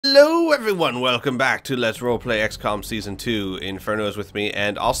Hello everyone, welcome back to Let's Roleplay XCOM Season 2. Inferno is with me,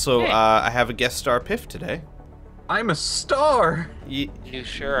 and also I have a guest star Piff today. I'm a star! You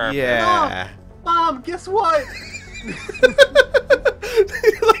sure are. Yeah. Mom, guess what? He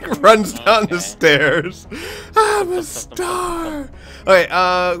like runs down the stairs. I'm a star!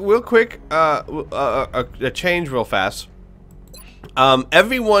 Okay, real quick, a change real fast.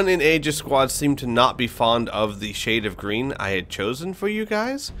 Everyone in Aegis Squad seemed to not be fond of the shade of green I had chosen for you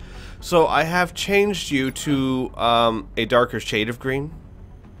guys. So I have changed you to a darker shade of green.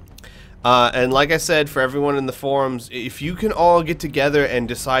 And like I said, for everyone in the forums, if you can all get together and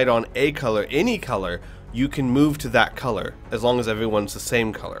decide on a color, any color, you can move to that color, as long as everyone's the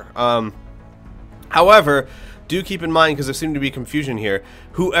same color. However, do keep in mind, because there seemed to be confusion here,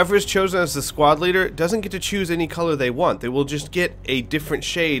 whoever is chosen as the squad leader doesn't get to choose any color they want. They will just get a different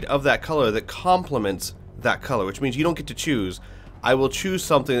shade of that color that complements that color, which means you don't get to choose. I will choose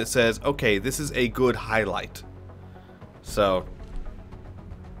something that says, okay, this is a good highlight. So,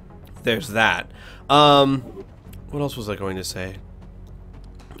 there's that. What else was I going to say?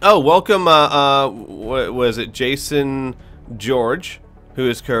 Oh, welcome, what was it, Jason George, who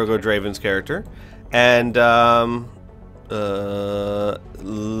is Kurgo Draven's character. And Lizelle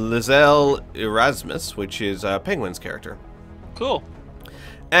Erasmus, which is Penguin's character. Cool.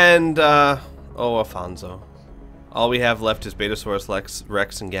 And oh, Alfonso. All we have left is Betasaurus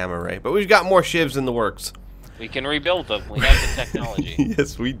Rex and Gamma Ray, but we've got more shivs in the works. We can rebuild them. We have the technology.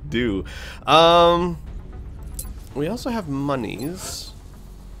 Yes, we do. We also have monies.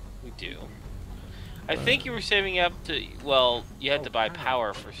 We do. I think you were saving up to, well, you had to buy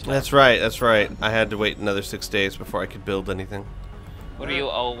power for stuff. That's right, that's right. I had to wait another 6 days before I could build anything. What are you,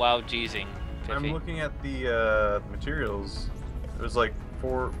 oh wow, jeezing, Fiffy? I'm looking at the materials. There's like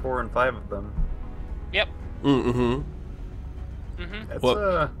four and five of them. Yep. Mm-hmm. That's,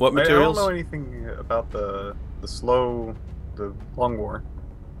 what materials? I don't know anything about the long war.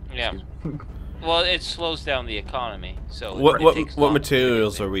 Yeah. Well, it slows down the economy, so what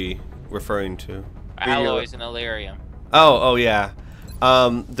materials are we referring to? Alloys and Illyrium. Oh yeah.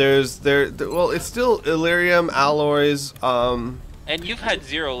 Well, it's still Illyrium, alloys, And you've had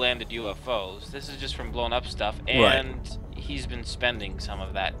 0 landed UFOs. This is just from blown up stuff, and he's been spending some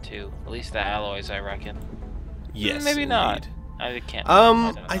of that too. At least the alloys, I reckon. Yes. Maybe indeed. not. I can't.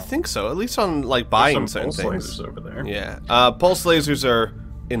 I think so. At least on like buying certain some pulse things. lasers over there. Yeah. Pulse lasers are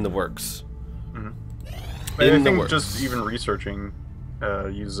in the works. I think just even researching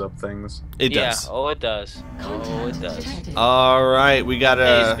uses up things. It does. Yeah. Oh, it does. Oh, it does. All right, we got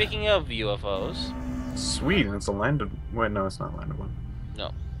Hey, speaking of UFOs. Sweet, and it's a landed. Wait, no, it's not a landed one.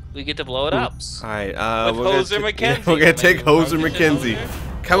 No, we get to blow it up. Oops. All right. With Hoser McKenzie. We're gonna take Hoser McKenzie.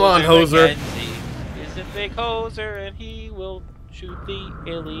 Come on, Hoser. Is a fake Hoser, and he will shoot the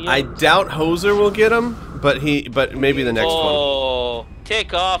aliens. I doubt Hoser will get him, but maybe the next one. Oh,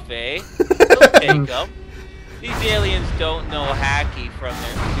 take off, eh? He'll take them. These aliens don't know hacky from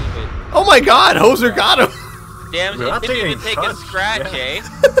their stupid. Oh my God, Hoser got him. Damn, We're not didn't even taking take a touch, scratch, yeah. eh?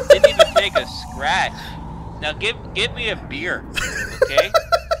 Didn't even take a scratch. Now give me a beer, okay?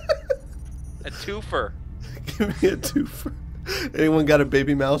 A twofer. Give me a twofer. Anyone got a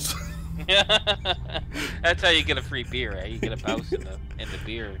baby mouse? That's how you get a free beer, eh? You get a mouse in the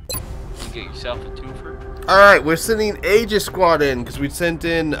beer. You get yourself a twofer. All right, we're sending Aegis Squad in because we sent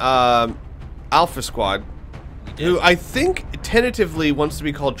in Alpha Squad, who I think tentatively wants to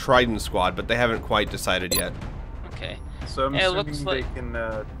be called Trident Squad, but they haven't quite decided yet. Okay. So I'm assuming they can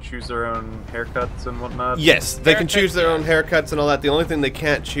choose their own haircuts and whatnot? Yes, they can choose their own haircuts and all that. The only thing they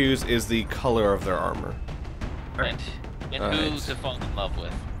can't choose is the color of their armor. And who to fall in love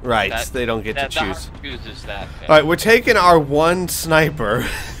with. Right, they don't get to choose. Chooses that. Alright, we're taking our one sniper.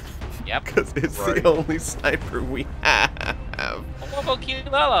 Yep. Because it's the only sniper we have. What about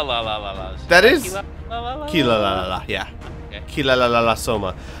Kila-la-la-la-la-la? That is Kila-la-la-la-la? Kila-la-la-la, yeah. Okay.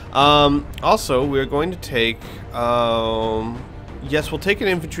 Kila-la-la-la-soma. Also, we're going to take, yes, we'll take an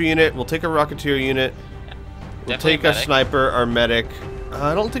infantry unit, we'll take a rocketeer unit, we'll take a sniper, our medic.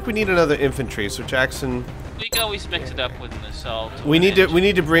 I don't think we need another infantry, so Jackson... We can always mix it up with an assault. We need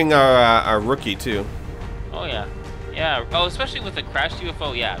to bring our rookie, too. Oh, yeah. Yeah, oh, especially with the crashed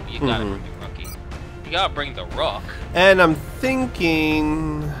UFO, yeah, you gotta bring the rookie. You gotta bring the rook. And I'm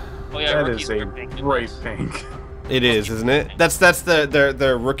thinking... Oh, yeah, that is a bright pink. It is, isn't it? That's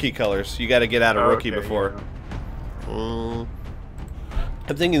their rookie colors. You got to get out a rookie before. Yeah.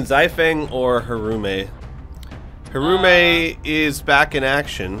 I'm thinking Xifeng or Harume. Harume is back in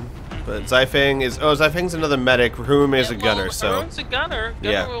action, but Xifeng is Xifeng's another medic. Harume is a gunner, so Harume's a gunner.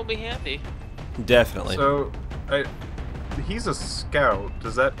 Gunner will be handy. Definitely. So he's a scout.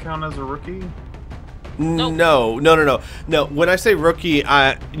 Does that count as a rookie? Nope. No. When I say rookie,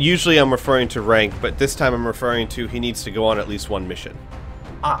 usually I'm referring to rank, but this time I'm referring to he needs to go on at least one mission.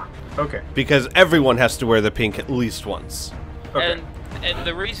 Ah, okay. Because everyone has to wear the pink at least once. Okay. And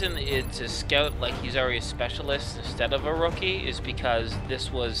the reason it's a scout, like he's already a specialist instead of a rookie, is because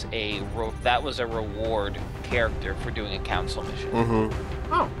this was that was a reward character for doing a council mission.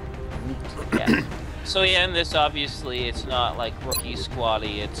 Mm-hmm. Oh. Yeah. So yeah, and this obviously it's not like rookie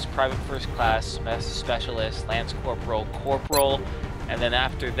squatty. It's private first class, specialist, lance corporal, and then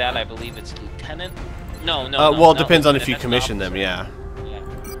after that I believe it's lieutenant. No. Well, it depends on if you commission them. Yeah.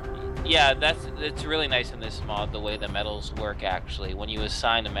 Yeah, it's really nice in this mod the way the medals work. Actually, when you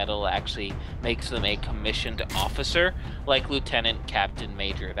assign a medal, it actually makes them a commissioned officer, like lieutenant, captain,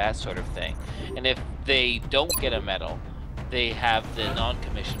 major, that sort of thing. And if they don't get a medal, they have the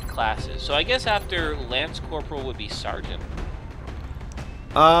non-commissioned classes. So I guess after lance corporal would be sergeant.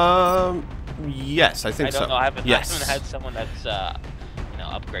 Yes, I think so. I don't know. I haven't had someone that's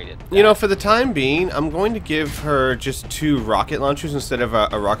upgraded. You know, for the time being, I'm going to give her just 2 rocket launchers instead of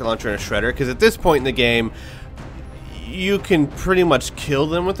a rocket launcher and a shredder, because at this point in the game, you can pretty much kill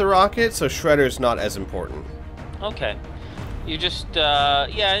them with the rocket, so shredder's not as important. Okay. You just, yeah,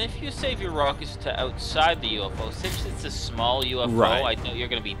 and if you save your rockets to outside the UFO, since it's a small UFO, right. I know you're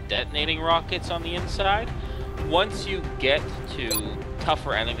going to be detonating rockets on the inside. Once you get to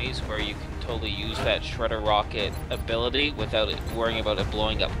tougher enemies where you can totally use that shredder rocket ability without worrying about it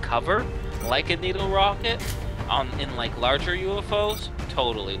blowing up cover, like a needle rocket, in like larger UFOs,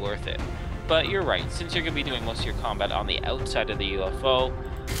 totally worth it. But you're right, since you're going to be doing most of your combat on the outside of the UFO,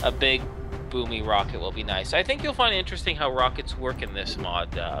 a big boomy rocket will be nice. I think you'll find it interesting how rockets work in this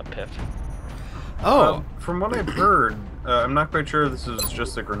mod, Piff. Oh. From what I've heard, I'm not quite sure if this is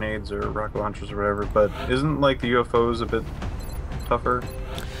just the grenades or rocket launchers or whatever, but isn't like the UFOs a bit tougher?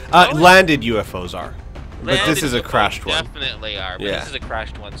 Landed UFOs are. But Landed this is a crashed one. Definitely are, but yeah. This is a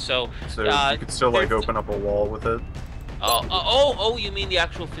crashed one. So you could still like open up a wall with it? Oh, you mean the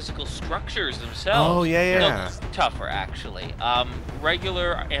actual physical structures themselves? Oh, yeah. No, tougher, actually.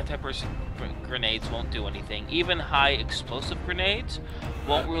 Regular anti-personnel grenades won't do anything. Even high explosive grenades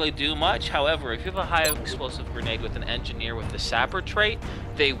won't really do much. However, if you have a high explosive grenade with an engineer with the sapper trait,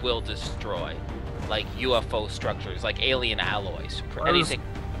 they will destroy, like UFO structures, like alien alloys. Anything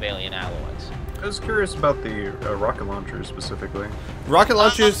of alien alloys. I was curious about the rocket launchers specifically. Rocket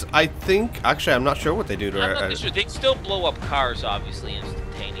launchers, I think... Actually, I'm not sure what they do to... I'm not sure. They still blow up cars, obviously,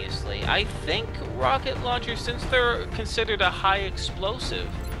 instantaneously. I think rocket launchers, since they're considered a high explosive,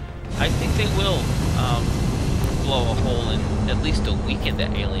 I think they will blow a hole in at least a weakened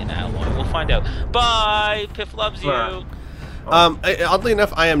alien alloy. We'll find out. Bye! Piff loves you! Oddly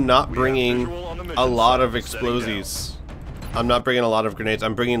enough, I am not bringing a lot of explosives. I'm not bringing a lot of grenades.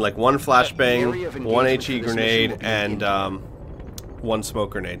 I'm bringing like 1 flashbang, 1 HE grenade, and 1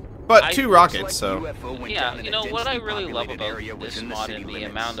 smoke grenade. But 2 rockets, so... Yeah, you know, what I really love about this mod and the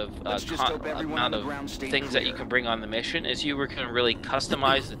amount of things that you can bring on the mission is you can really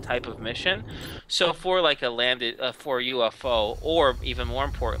customize the type of mission. So for like for a UFO, or even more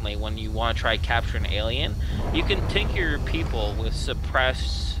importantly, when you want to try capture an alien, you can tinker your people with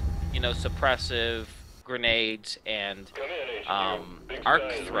suppressive grenades and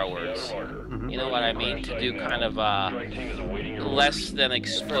arc throwers. You know what I mean? To do kind of less than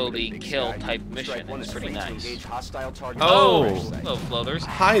explodey kill type mission. It's pretty nice. Oh! Hello, floaters.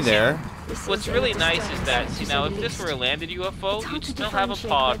 Hi there. What's really nice is that, see, now if this were a landed UFO, you'd still have a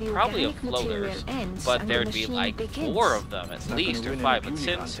pod, probably of floaters, but there'd be like 4 of them at least, or 5. But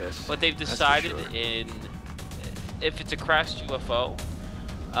since what they've decided if it's a crashed UFO,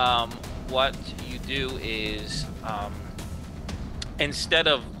 what you do is, instead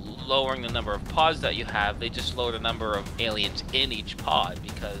of lowering the number of pods that you have, they just lower the number of aliens in each pod,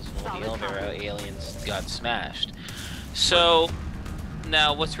 because, well, the other aliens got smashed. So,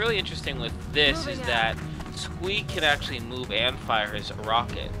 now what's really interesting with this is that Squee can actually move and fire his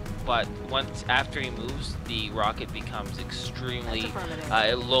rocket, but after he moves, the rocket becomes extremely,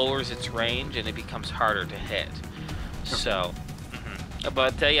 it lowers its range and it becomes harder to hit. So...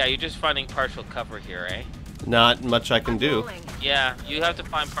 But yeah, you're just finding partial cover here, eh? Not much I can do. Yeah, you have to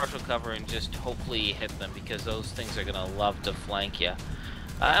find partial cover and just hopefully hit them, because those things are gonna love to flank you.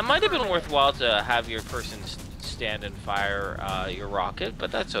 It might have been worthwhile to have your person stand and fire your rocket,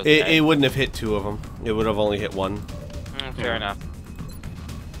 but that's okay. It wouldn't have hit 2 of them. It would have only hit 1. Fair enough.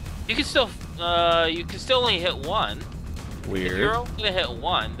 You can still only hit 1. Weird. If you're only gonna hit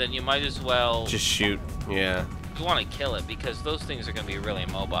 1, then you might as well just shoot. Yeah. You want to kill it, because those things are going to be really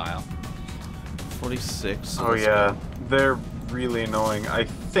mobile. 46. Oh yeah, they're really annoying. I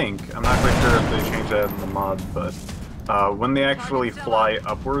think I'm not quite sure if they changed that in the mod, but when they actually fly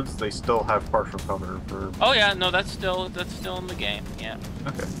upwards, they still have partial cover for. Oh yeah, no, that's still in the game. Yeah.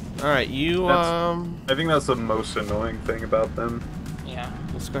 Okay. All right, you I think that's the most annoying thing about them. Yeah.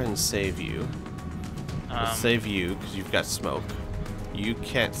 Let's go ahead and save you. Let's save you because you've got smoke. You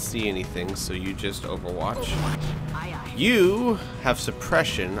can't see anything, so you just overwatch. You have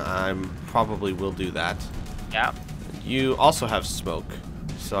suppression. I probably will do that. Yeah. You also have smoke,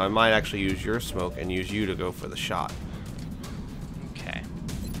 so I might actually use your smoke and use you to go for the shot. Okay.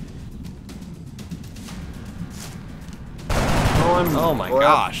 Well, Oh my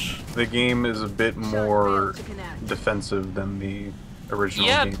gosh. The game is a bit more defensive than the original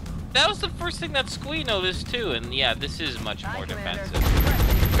game. That was the first thing that Squee noticed too, and yeah, this is much more defensive.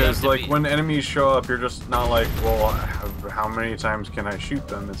 Because like when enemies show up, you're just not like, well, how many times can I shoot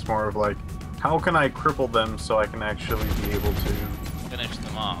them? It's more of like, how can I cripple them so I can actually be able to finish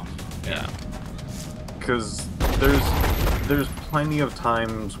them off. Yeah. Because there's plenty of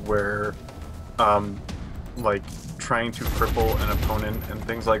times where, like trying to cripple an opponent and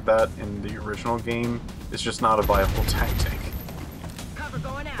things like that in the original game is just not a viable tactic.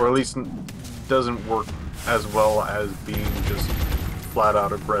 Or at least doesn't work as well as being just flat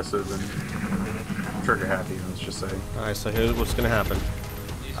out aggressive and trigger happy, let's just say. Alright, so here's what's gonna happen.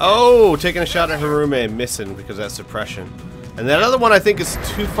 Oh, taking a shot at Harume and missing because of that suppression. And that other one I think is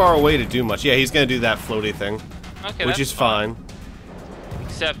too far away to do much. Yeah, he's gonna do that floaty thing. Okay, which is fine.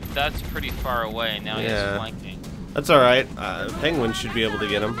 Except that's pretty far away, now he's flanking. That's alright. Penguin should be able to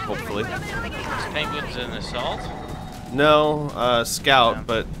get him, hopefully. Is Penguin's an assault? No, scout,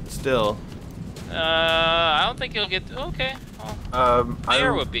 but still. I don't think he'll get. Okay. Well,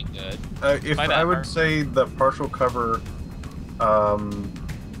 fire would be good. If I would say the partial cover,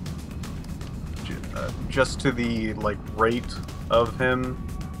 just to the like rate of him.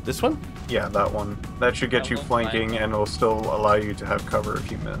 This one? Yeah, that one. That should get you flanking, and will still allow you to have cover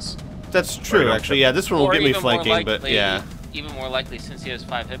if you miss. That's true, actually. Yeah, this one will get me flanking, but yeah. Even more likely, since he has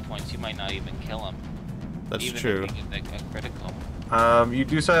 5 hit points, you might not even kill him. That's even true. If you get a critical. You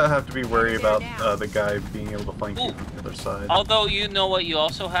do have to be wary about the guy being able to flank you from the other side. Although, you know what you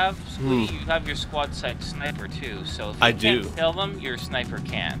also have? You have your squad side sniper too, so if you can't kill them, your sniper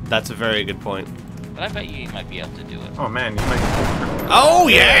can. That's a very good point. But I bet you might be able to do it. Oh man, you might. Oh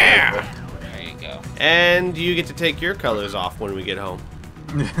yeah! There you go. And you get to take your colors off when we get home.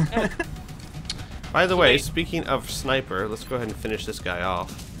 By the way, speaking of sniper, let's go ahead and finish this guy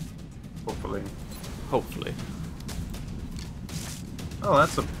off. Hopefully. Hopefully. Oh,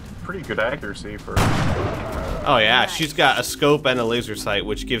 that's a pretty good accuracy for. Oh yeah, she's got a scope and a laser sight,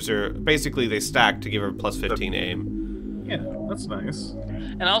 which gives her basically they stack to give her plus 15 aim. Yeah, that's nice.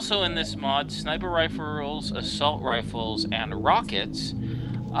 And also in this mod, sniper rifles, assault rifles, and rockets,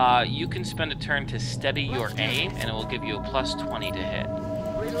 you can spend a turn to steady your aim, and it will give you a plus 20 to hit.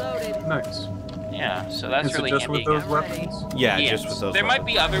 Reloaded. Nice. Yeah, so that's really just handy. with those weapons? Yeah, just with those There weapons. might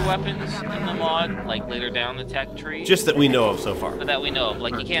be other weapons in the mod, like later down the tech tree. Just that we know of so far. But that we know of.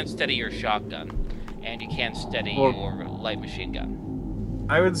 Like, you can't steady your shotgun, and you can't steady your light machine gun.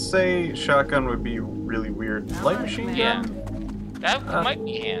 I would say shotgun would be really weird. Light machine gun? Yeah. That might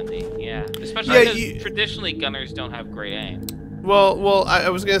be handy, yeah. Especially because traditionally gunners don't have great aim. Well, I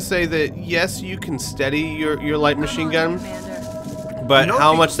was gonna say that yes, you can steady your light machine gun, but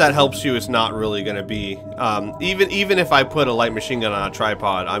how much that helps you is not really gonna be. Even if I put a light machine gun on a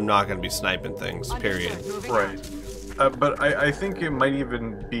tripod, I'm not gonna be sniping things. Period. Right. But I think it might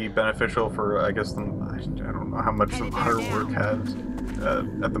even be beneficial for, I guess, I don't know how much the modern work has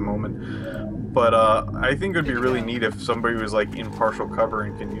at the moment. But I think it would be really neat if somebody was like in partial cover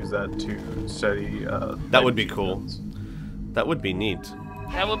and can use that to steady. That would be cool. That would be neat.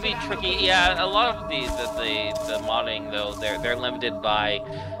 That would be tricky. Yeah, a lot of the modding though, they're limited by.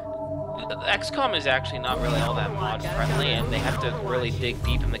 XCOM is actually not really all that mod friendly, and they have to really dig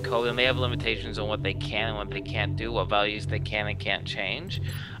deep in the code, and they have limitations on what they can and what they can't do, what values they can and can't change.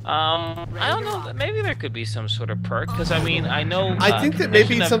 I don't know. Maybe there could be some sort of perk, because I mean, I know. I think that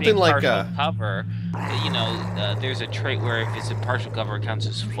maybe something like cover. You know, there's a trait where if it's a partial cover, it counts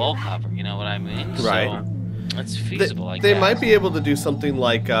as full cover. You know what I mean? Right. So, it's feasible. I guess. They might be able to do something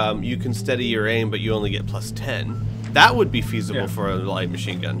like you can steady your aim, but you only get plus 10. That would be feasible for a light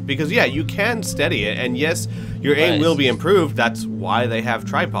machine gun, because yeah, you can steady it, and yes, your aim will be improved. That's why they have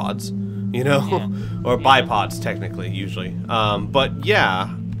tripods, you know, or bipods technically, usually. But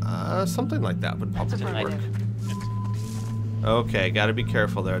yeah, something like that would probably work. Okay, got to be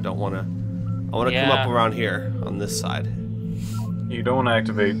careful there. I don't want to. I want to come up around here on this side. You don't want to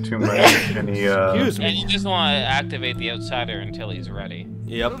activate too much. Excuse me. And you just want to activate the outsider until he's ready.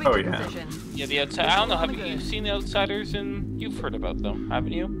 Yep. Oh yeah. Yeah, the outsider. I don't know. Have you seen the outsiders? And you've heard about them,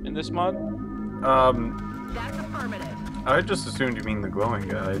 haven't you? In this mod. That's affirmative. I just assumed you mean the glowing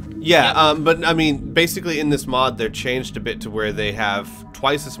guy. Yeah, but I mean, basically in this mod, they're changed a bit to where they have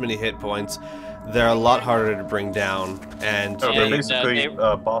twice as many hit points. They're a lot harder to bring down, and Oh, they're they- basically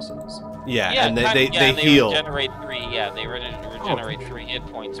they- bosses. yeah, and they they heal. regenerate 3. Yeah, they regenerate 3 hit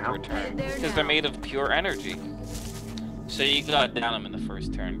points per turn because they're made of pure energy. So you got down them in the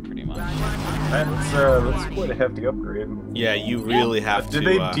first turn, pretty much. That's quite a hefty upgrade. Yeah, you really have to Did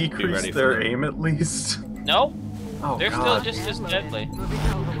they be decrease ready for their them. aim at least? No, Oh they're god. still just as deadly.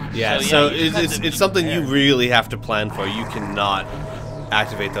 Yeah, So, so yeah, you have it's to be something you prepared. really have to plan for. You cannot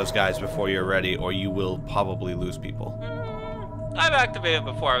activate those guys before you're ready, or you will probably lose people. I've activated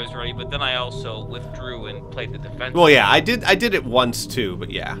before I was ready, but then I also withdrew and played the defense. Well, yeah, I did it once too, but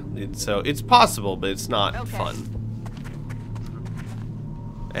yeah, it's possible, but it's not fun.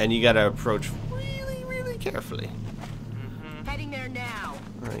 And you gotta approach really, really carefully. Heading there now.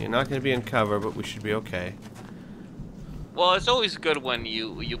 You're not gonna be in cover, but we should be okay. Well, it's always good when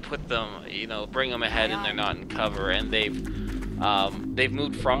you put them, bring them ahead and they're not in cover, and they've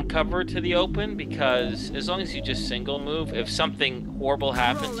moved from cover to the open, because as long as you just single move, if something horrible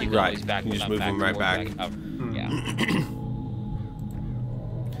happens, you can Right, always back you just them move them right towards back. that cover. Yeah.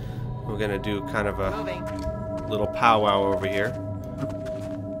 We're gonna do kind of a Moving. little powwow over here.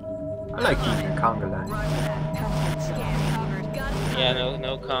 I like eating conga line. Scan covered. Got it. Yeah,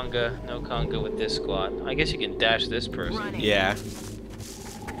 no conga with this squad. I guess you can dash this person. Running. Yeah.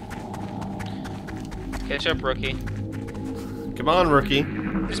 Catch up, rookie. Come on, rookie.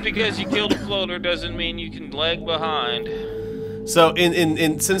 Just because you killed a floater doesn't mean you can lag behind. So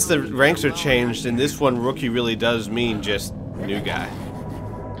in since the ranks are changed, in this one, rookie really does mean just new guy.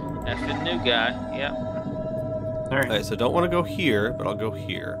 Effing new guy. Yep. Alright. Alright, so don't want to go here, but I'll go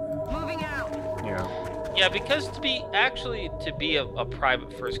here. Moving out. Yeah. Yeah, because to be a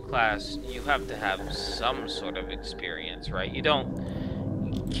private first class, you have to have some sort of experience, right? You don't.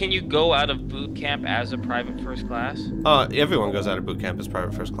 Can you go out of boot camp as a private first class? Everyone goes out of boot camp as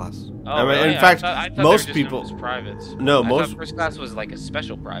private first class. Oh, I mean, really? in fact, I thought most they were just people. known as privates. No, I most. thought first class was like a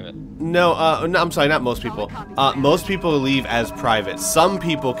special private. No, no, I'm sorry, not most people. Most people leave as private. Some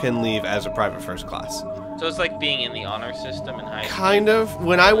people can leave as a private first class. So it's like being in the honor system in high school. Kind of.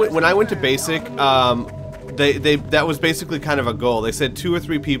 When I went to basic, that was basically kind of a goal. They said 2 or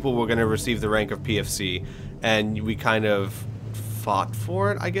 3 people were going to receive the rank of PFC, and we kind of fought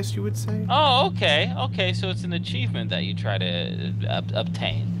for it, I guess you would say. Oh, okay. Okay, so it's an achievement that you try to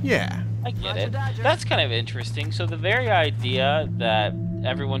obtain. Yeah. I get it. That's kind of interesting. So the very idea that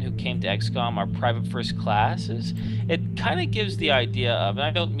everyone who came to XCOM are private first class it kind of gives the idea of, and I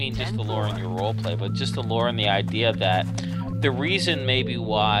don't mean just the lore in your roleplay, but just the lore and the idea that the reason maybe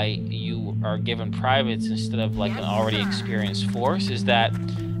why you are given privates instead of like an already experienced force is that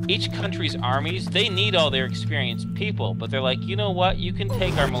each country's armies, they need all their experienced people, but they're like, you know what, you can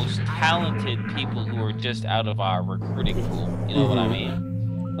take our most talented people who are just out of our recruiting pool. You know what I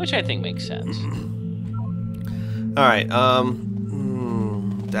mean? Which I think makes sense. Alright,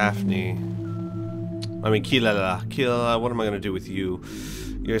 Daphne. I mean, Kilala, what am I going to do with you?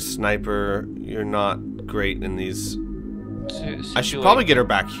 You're a sniper. You're not great in these. I should probably get her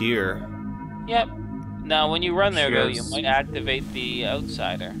back here. Yep. Now, when you run there, though, you Yes. might activate the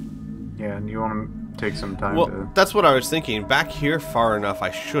outsider. Yeah, and you want to take some time Well, to... that's what I was thinking. Back here far enough,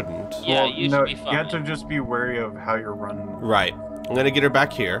 I shouldn't. Yeah, Well, you no, should be you fine. have to just be wary of how you're running. Right. I'm going to get her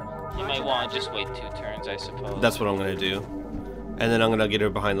back here. You might want to just wait 2 turns, I suppose. That's what I'm going to do. And then I'm going to get her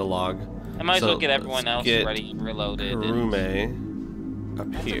behind the log. I might as well So, get everyone let's else get ready and reloaded. and- Rume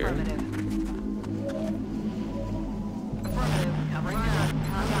up That's here. affirmative. Affirmative. Covering that.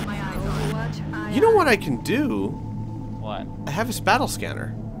 Got my eyes on. You know what I can do? What? I have his battle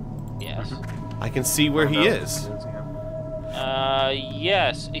scanner. Yes. I can see where he is.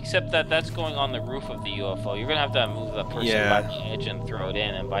 Yes, except that that's going on the roof of the UFO. You're gonna have to move the person Yeah. by the edge and throw it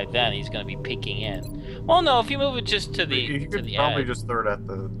in, and by then he's gonna be peeking in. Well, no, if you move it just to the You to could the probably edge. just throw it at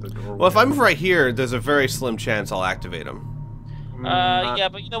the door. Well, if I move right here, there's a very slim chance I'll activate him. Yeah,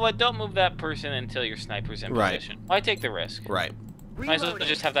 but you know what? Don't move that person until your sniper's in Right. position. Why take the risk? Right. Might as well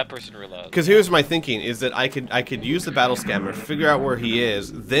just have that person reload. Because here's my thinking: is that I could use the battle scanner, figure out where he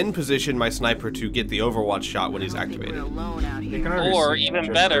is, then position my sniper to get the Overwatch shot when he's activated. Alone out You here. can already Or see even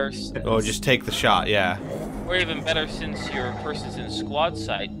just better, the- Oh, just take the shot. Yeah. Or even better, since your person's in squad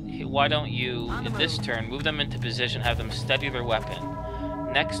sight, why don't you, in this turn, move them into position, have them steady their weapon.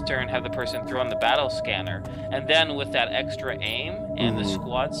 next turn have the person throw in the battle scanner, and then with that extra aim and the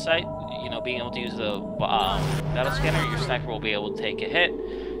squad sight, you know, being able to use the battle scanner, your sniper will be able to take a hit,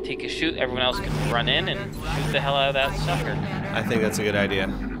 take a shoot. Everyone else can run in and shoot the hell out of that sucker. I think that's a good idea.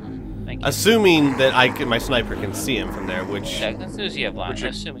 Thank you. Assuming that my sniper can see him from there, which... Yeah, as soon as you have line,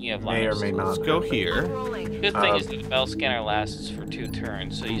 assuming you have line. May or may not. Let's go here. Good thing is that the battle scanner lasts for 2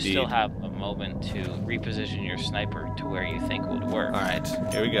 turns, so you Indeed. still have a moment to reposition your sniper to where you think would work. Alright,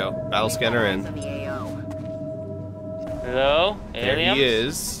 here we go. Battle scanner in. Hello? There Aliens? he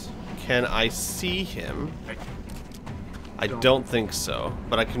is. Can I see him? I don't think so,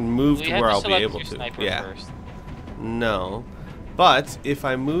 but I can move We to have where to I'll be select able your to. sniper Yeah. first. No. But if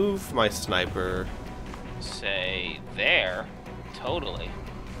I move my sniper... Say there. Totally.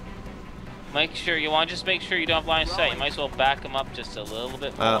 Make sure you want to just make sure you don't have line of sight. You might as well back him up just a little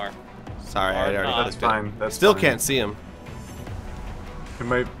bit more. Sorry, I Or already not. That's clicked it. fine. That's Still fine. can't see him. It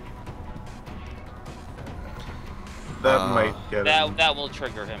might. That might get him. That will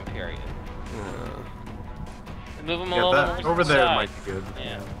trigger him. Period. Move him a Yeah, little that bit over there side. might be good.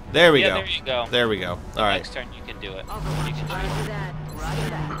 Yeah. There we Yeah, go. there you go. There we go. Alright. Next turn you can do it. Roger that. Roger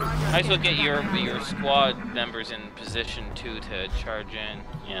that. Might as well get your squad members in position too to charge in.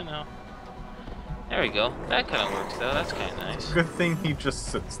 You know. There we go. That kind of works though. That's kind of nice. Good thing he just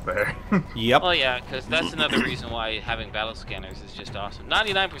sits there. Yep. Well, yeah, because that's another reason why having battle scanners is just awesome.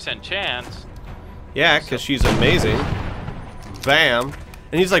 99% chance. Yeah, because she's amazing. Bam.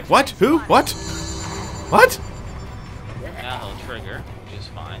 And he's like, what? Who? What? What? Now he'll trigger, which is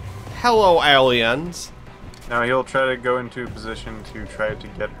fine. Hello, aliens. Now he'll try to go into a position to try to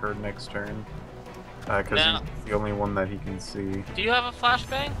get her next turn. Because Now- he's the only one that he can see. Do you have a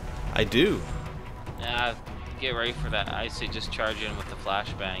flashbang? I do. Yeah, get ready for that. I say just charge in with the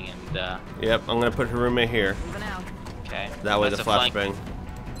flashbang and, Yep, I'm gonna put her roommate here. Moving out. okay. That way the That's a flank. flashbang.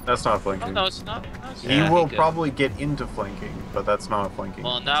 That's not Oh, flanking. no, it's not. No, it's He not. will Good. probably get into flanking, but that's not a flanking.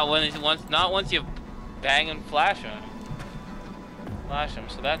 Well, not once you bang and flash him. Flash him,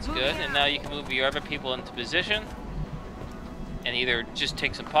 so that's good. And now you can move your other people into position, and either just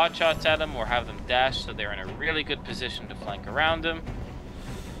take some pot shots at them or have them dash so they're in a really good position to flank around them.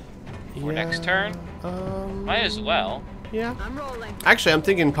 For next turn, might as well. Yeah. I'm rolling. Actually, I'm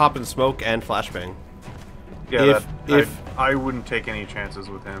thinking pop and smoke and flashbang. Yeah, if- I wouldn't take any chances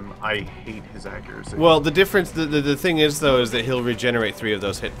with him. I hate his accuracy. Well, the difference, the thing is though, is that he'll regenerate 3 of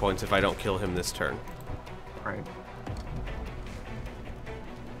those hit points if I don't kill him this turn. Right.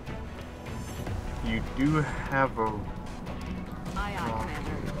 You do have a... Aye, aye,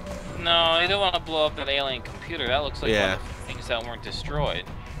 Commander. No, you don't want to blow up that alien computer. That looks like Yeah. one of the things that weren't destroyed.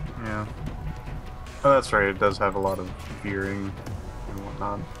 Yeah. Oh, that's right. It does have a lot of veering and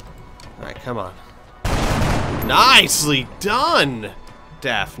whatnot. Alright, come on. Nicely done,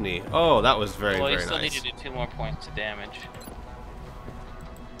 Daphne. Oh, that was very, Well, you very still nice. need to do 2 more points to damage.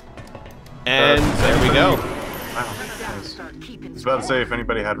 And there we go. Wow, nice. I was about to say, if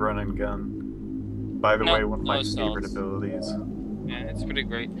anybody had run and gun. By the Nope, way, one of my no favorite assaults. abilities. Yeah, it's pretty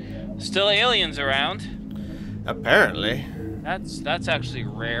great. Still aliens around. Apparently. That's actually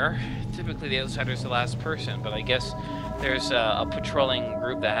rare. Typically the outsider's the last person, but I guess there's a patrolling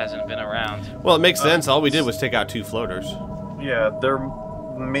group that hasn't been around. Well, it makes sense. All we did was take out 2 floaters. Yeah, there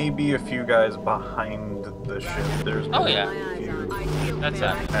may be a few guys behind the ship. There's Oh, been yeah. a few That's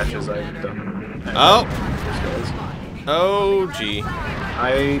that. matches I've done. Oh. Those guys. Oh, gee.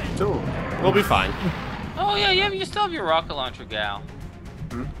 I don't. We'll be fine. Oh yeah, you still have your rocket launcher gal.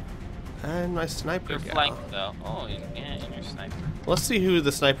 And my sniper You're gal. flanked though. Oh yeah, and your sniper. Let's see who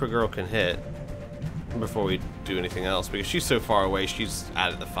the sniper girl can hit before we do anything else, because she's so far away, she's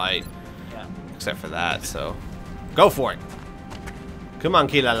out of the fight. Yeah. Except for that, so go for it. Come on,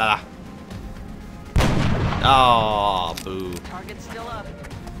 Kilala. Oh, boo. Target's still up.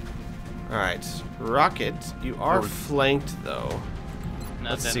 Alright, Rocket, you are flanked though. No,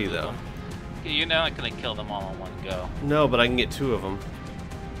 Let's then see move though. them. You're not gonna kill them all in one go. No, but I can get 2 of them.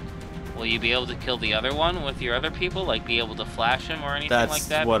 Will you be able to kill the other one with your other people? Like be able to flash him or anything That's like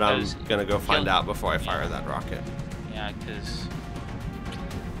that? what I'm Because gonna go find kill- out before I fire that rocket. Yeah, because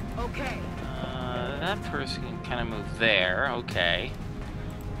Okay. that person can kind of move there. Okay.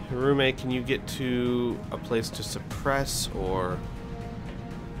 Roommate, can you get to a place to suppress or...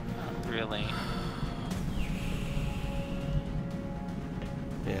 Not really.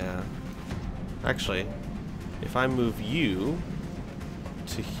 Yeah. Actually, if I move you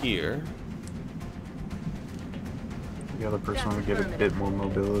to here... The other person would get a bit more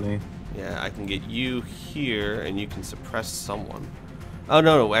mobility. Yeah, I can get you here and you can suppress someone. Oh,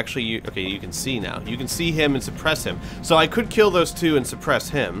 no, actually, you can see now. You can see him and suppress him. So I could kill those two and suppress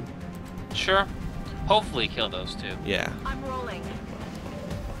him. Sure. Hopefully kill those two. Yeah. I'm rolling.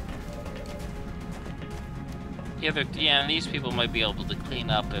 Yeah, and these people might be able to clean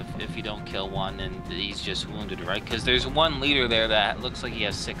up if you don't kill one and he's just wounded, right? Because there's one leader there that looks like he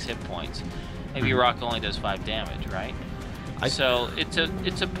has 6 hit points. Maybe your rock only does 5 damage, right? So it's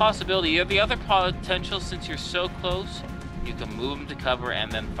a possibility. You have the other potential, since you're so close, you can move him to cover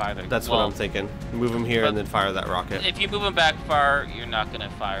and then fire the... That's what I'm thinking. Move him here and then fire that rocket. If you move him back far, you're not going to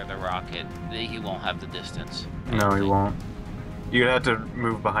fire the rocket. He won't have the distance. No, he won't. You're gonna have to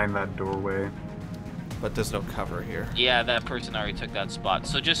move behind that doorway. But there's no cover here. Yeah, that person already took that spot.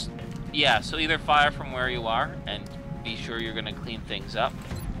 So just, yeah, so either fire from where you are and be sure you're going to clean things up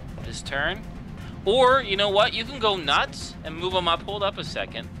this turn. Or, you know what, you can go nuts and move him up. Hold up a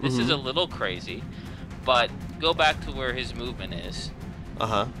second. This is a little crazy, but go back to where his movement is.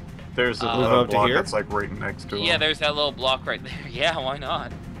 Uh-huh. There's a up to block here? that's like right next to him. Yeah, there's that little block right there. Yeah, why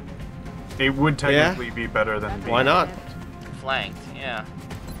not? It would technically be better than being Why not? Flanked, yeah.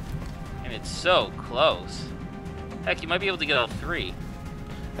 And it's so close. Heck, you might be able to get all 3.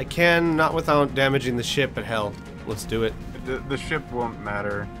 I can, not without damaging the ship, but hell, let's do it. The ship won't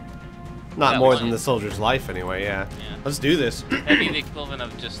matter. Not Yeah, more why? than the soldier's life, anyway, yeah. Yeah. Let's do this. That'd be the equivalent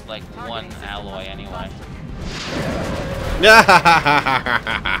of just like 1 alloy anyway. That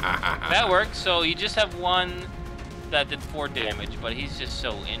That works, so you just have one that did 4 damage, but he's just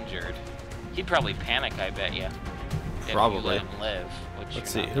so injured. He'd probably panic, I bet you. Probably. If you let him live, which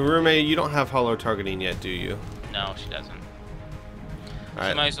Let's you're see. not. Harume, you don't have hollow targeting yet, do you? No, she doesn't. She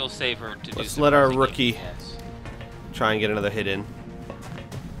Alright. might as well save her to do Let's some let our multi-game rookie hits. try and get another hit in.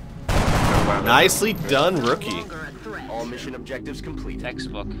 Wow. Nicely done, rookie. All mission objectives complete.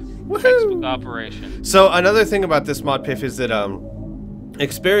 Textbook. Woohoo! Textbook operation. So another thing about this mod piff is that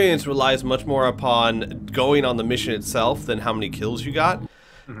experience relies much more upon going on the mission itself than how many kills you got.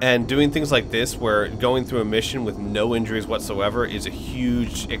 And doing things like this, where going through a mission with no injuries whatsoever, is a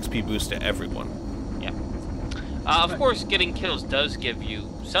huge XP boost to everyone. Yeah. Of course, getting kills does give you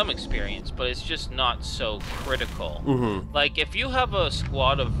some experience, but it's just not so critical. Like, if you have a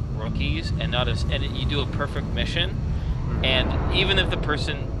squad of rookies and you do a perfect mission, and even if the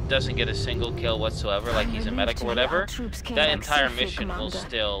person doesn't get a single kill whatsoever, like he's a medic or whatever, that entire mission will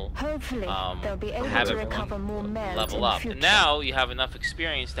still have everyone level up. And now you have enough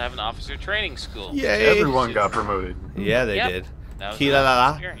experience to have an officer training school. Yay! Everyone got promoted. Yeah, they Yep. did. That was Kilala.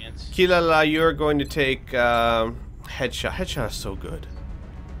 enough experience. Kilala, you're going to take headshot. Headshot is so good.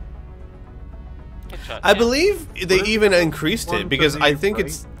 Headshot, I yeah. believe they What is even it? increased it One because to I leave, think right?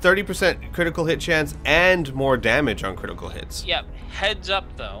 it's 30% critical hit chance and more damage on critical hits. Yep. Heads up,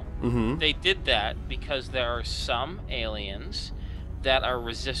 though. Mm-hmm. They did that because there are some aliens that are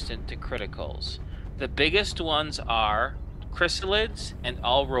resistant to criticals. The biggest ones are chrysalids and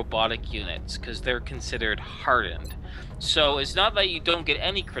all robotic units because they're considered hardened. So it's not that you don't get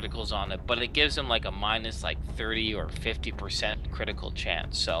any criticals on it, but it gives them like a minus like 30 or 50% critical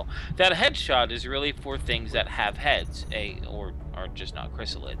chance. So that headshot is really for things that have heads, or are just not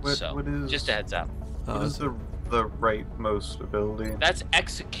chrysalids. What is- just a heads up. What is the rightmost ability? That's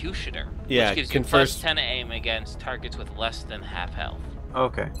Executioner, Yeah, which gives you confers- plus 10 aim against targets with less than half health.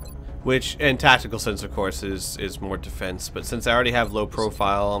 Okay. Which, in tactical sense, of course, is more defense. But since I already have low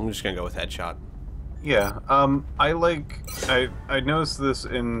profile, I'm just gonna go with headshot. Yeah. I noticed this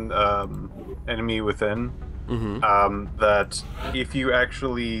in Enemy Within. That if you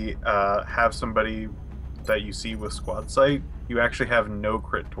actually have somebody that you see with squad sight, you actually have no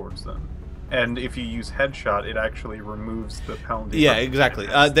crit towards them. And if you use headshot, it actually removes the penalty. Yeah, from exactly.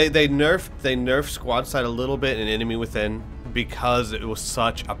 hits. They nerfed squad sight a little bit in Enemy Within because it was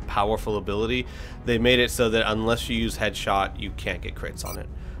such a powerful ability. They made it so that unless you use headshot, you can't get crits on it.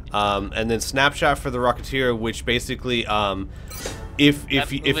 And then snapshot for the Rocketeer, which basically,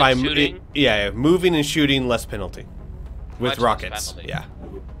 moving and shooting, less penalty with Much less rockets. penalty. Yeah.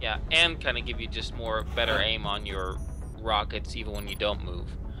 Yeah, and kind of give you just better aim on your rockets even when you don't move,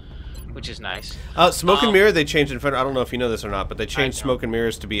 which is nice. Smoke and mirror they changed in front. I don't know if you know this or not, but they changed don't. smoke and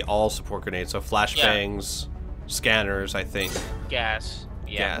mirrors to be all support grenades. So flashbangs, scanners, I think. Gas.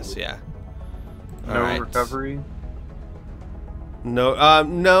 Yeah. Gas, yeah. No Alright. recovery.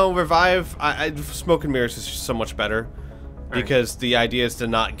 No revive. Smoke and mirrors is just so much better because the idea is to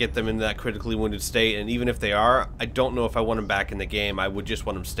not get them in that critically wounded state, and even if they are, I don't know if I want them back in the game. I would just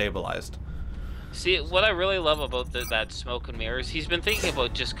want them stabilized. See, what I really love about that smoke and mirrors, he's been thinking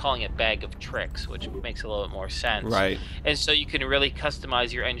about just calling it bag of tricks, which makes a little bit more sense. Right. And so you can really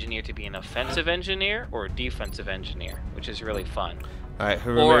customize your engineer to be an offensive engineer or a defensive engineer, which is really fun. Alright,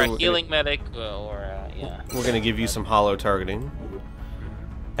 Or a healing medic, yeah. We're gonna give you some hollow targeting.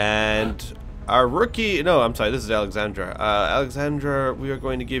 And our rookie... No, I'm sorry, this is Alexandra. Alexandra, we are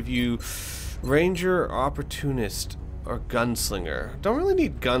going to give you Ranger, Opportunist, or Gunslinger. Don't really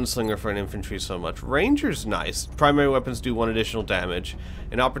need Gunslinger for an infantry so much. Ranger's nice. Primary weapons do 1 additional damage.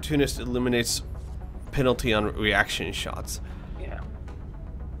 And Opportunist eliminates penalty on reaction shots. Yeah.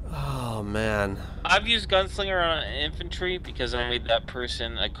 Oh, man. I've used Gunslinger on infantry because I made that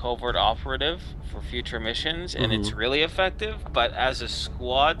person a covert operative for future missions, and it's really effective. But as a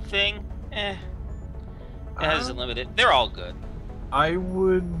squad thing, it has a limited. They're all good. I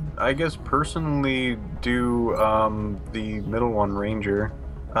would, I guess, personally do the middle one, Ranger,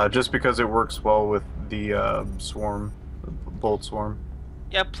 just because it works well with the swarm, bolt swarm.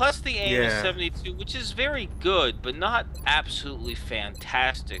 Yeah, plus the aim is 72, which is very good, but not absolutely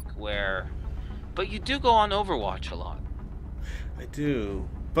fantastic. But you do go on Overwatch a lot. I do,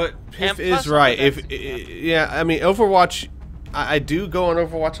 but Piff is right. Yeah, I mean Overwatch, I do go on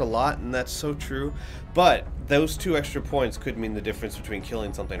Overwatch a lot, and that's so true. But those 2 extra points could mean the difference between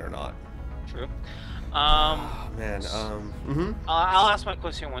killing something or not. True. Oh, man. I'll ask my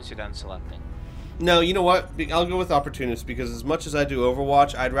question once you're done selecting. No, you know what? I'll go with Opportunist because as much as I do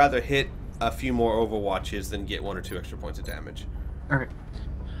Overwatch, I'd rather hit a few more Overwatches than get 1 or 2 extra points of damage. Alright.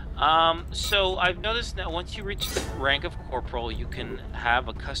 So I've noticed that once you reach the rank of Corporal, you can have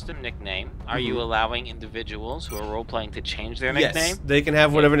a custom nickname. Are you allowing individuals who are role-playing to change their nickname? Yes, they can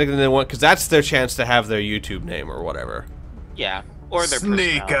have whatever nickname they want because that's their chance to have their YouTube name or whatever. Yeah, or their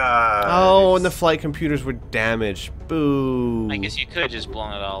Snake personality. Eyes. Oh, and the flight computers were damaged. Boo. I guess you could have just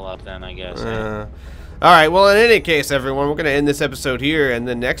blown it all up then, I guess. Alright, well, in any case, everyone, we're going to end this episode here, and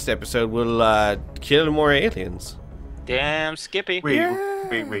the next episode we'll kill more aliens. Damn, Skippy.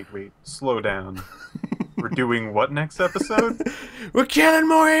 Wait. Slow down. We're doing what next episode? We're killing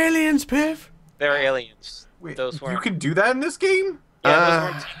more aliens, Piff. They're aliens. Wait, Those you weren't. can do that in this game? Yeah,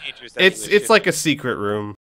 those weren't teenagers. It's like a secret room.